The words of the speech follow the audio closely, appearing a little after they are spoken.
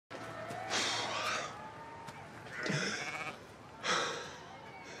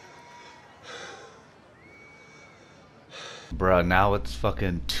Bruh, now it's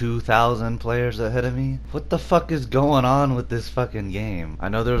fucking 2,000 players ahead of me? What the fuck is going on with this fucking game? I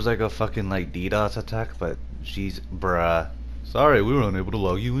know there was like a fucking like DDoS attack, but she's bruh. Sorry, we were unable to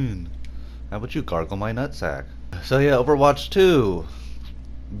log you in. How about you gargle my nutsack? So yeah, Overwatch 2.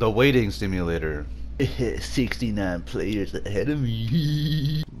 The waiting simulator. 69 players ahead of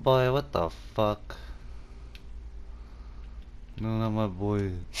me. Boy, what the fuck? No, not my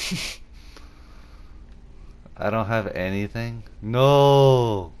boy. I don't have anything.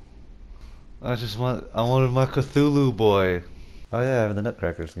 No. I wanted my Cthulhu boy. Oh yeah, I have the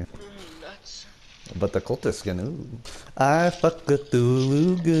Nutcracker skin. Nuts. But the cultist skin, ooh. I fuck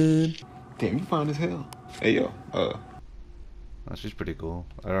Cthulhu good. Damn, you fine as hell. Hey yo, oh, she's pretty cool.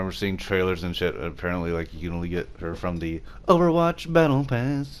 I remember seeing trailers and shit. Apparently, like, you can only get her from the Overwatch Battle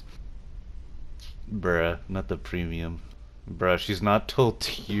Pass. Bruh, not the premium. Bruh, she's not till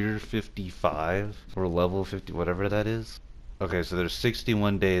tier 55 or level 50, whatever that is. Okay, so there's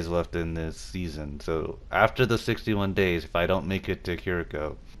 61 days left in this season. So after the 61 days, if I don't make it to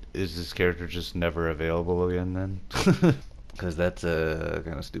Kiriko, is this character just never available again then? Because that's kind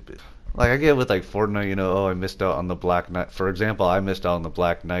of stupid. Like, I get with like Fortnite, you know, oh, I missed out on the Black Knight. For example, I missed out on the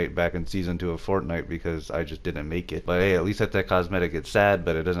Black Knight back in season 2 of Fortnite because I just didn't make it. But hey, at least that's that cosmetic. It's sad,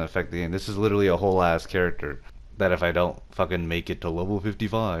 but it doesn't affect the game. This is literally a whole ass character that if I don't fucking make it to level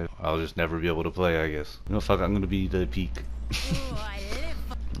 55, I'll just never be able to play, I guess. You know, fuck, I'm gonna be the peak.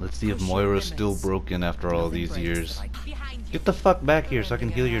 Let's see if Moira's still broken after all these years. Get the fuck back here so I can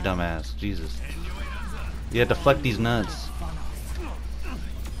heal your dumb ass. Jesus. You had to fuck these nuts.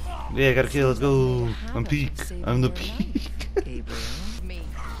 Yeah, I gotta kill, let's go. I'm peak. I'm the peak.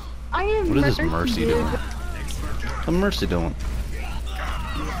 What is this Mercy doing? What's Mercy doing?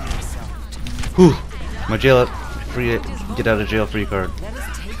 Whew. My jail free, get out of jail free card.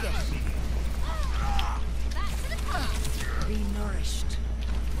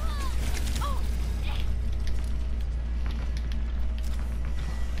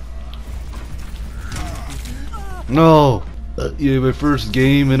 No! Yeah, my first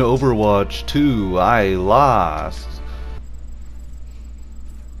game in Overwatch 2, I lost.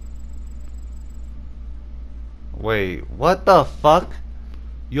 Wait, what the fuck?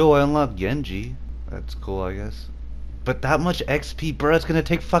 Yo, I unlocked Genji. That's cool, I guess. But that much XP, bro, it's gonna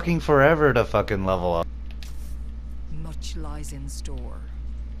take fucking forever to fucking level up. Much lies in store.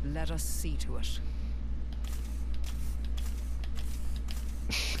 Let us see to it.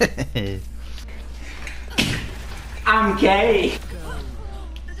 I'm gay.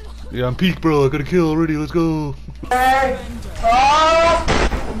 Yeah, I'm peak, bro. I got a kill already. Let's go. Come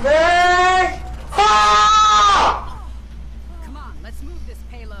on, let's move this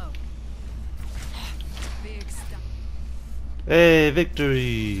payload. Big stuff. Hey,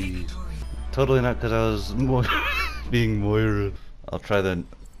 victory! Totally not because I was being Moira. I'll try the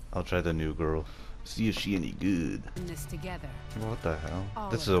new girl. See if she any good. This together. What the hell?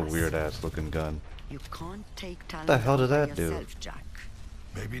 This is a weird ass looking gun. You can't take talent What the hell did that do? yourself, Jack.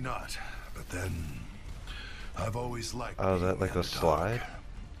 Maybe not, but then I've always liked. Oh, is that like a slide?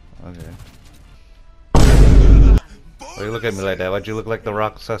 Okay. Why you look at me like that? Why'd you look like the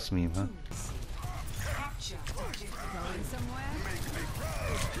Rock Sus meme, huh?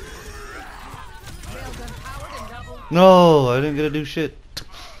 No, I didn't get to do shit.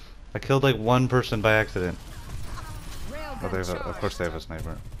 I killed like one person by accident. Oh, of course they have a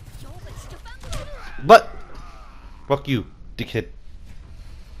sniper. But fuck you, dickhead.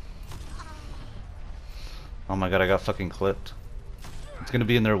 Oh my god, I got fucking clipped. It's gonna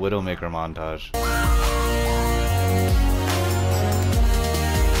be in their Widowmaker montage.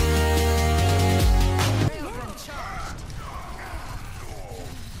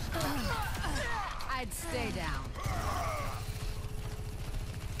 I'd stay down.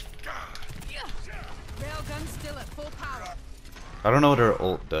 Railgun still at full power. I don't know what her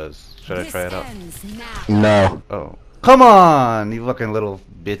ult does. Should I try it out? no. Oh. Come on, you fucking little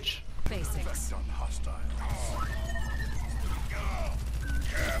bitch. Basics.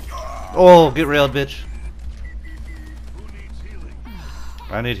 Oh, get railed, bitch.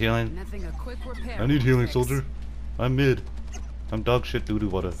 I need healing. Nothing a quick repair. I need won't healing, fix. soldier. I'm mid. I'm dog shit doo doo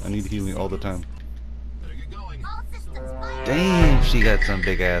water. I need healing all the time. Damn, she got some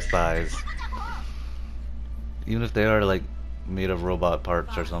big ass thighs. Even if they are like made of robot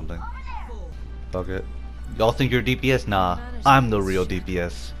parts or something. Fuck it. Y'all think you're DPS? Nah, I'm the real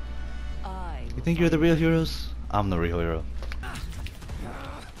DPS. You think you're the real heroes? I'm the real hero.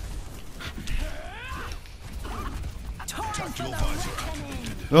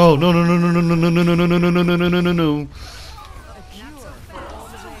 Oh no no no no no no no no no no no no no no no no no.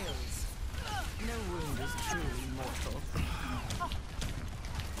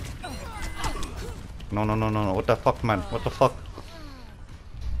 No, no, no, no, no. What the fuck, man? What the fuck?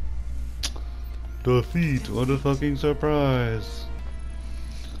 Defeat. What a fucking surprise.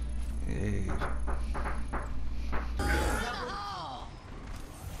 Hey.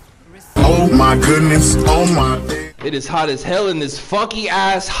 Oh my goodness, oh my. It is hot as hell in this funky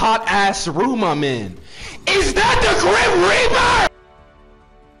ass, hot ass room I'm in. Is that the Grim Reaper?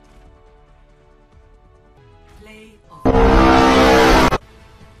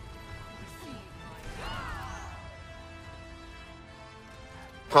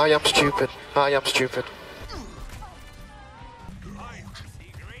 Hi, I'm stupid. Hi, I'm stupid.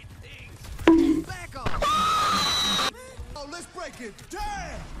 Oh, let's break it.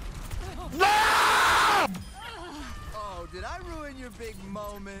 Damn! Oh, did I ruin your big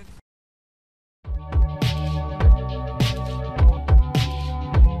moment?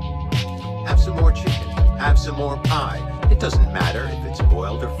 Have some more chicken. Have some more pie. It doesn't matter if it's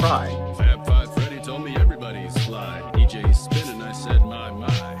boiled or fried.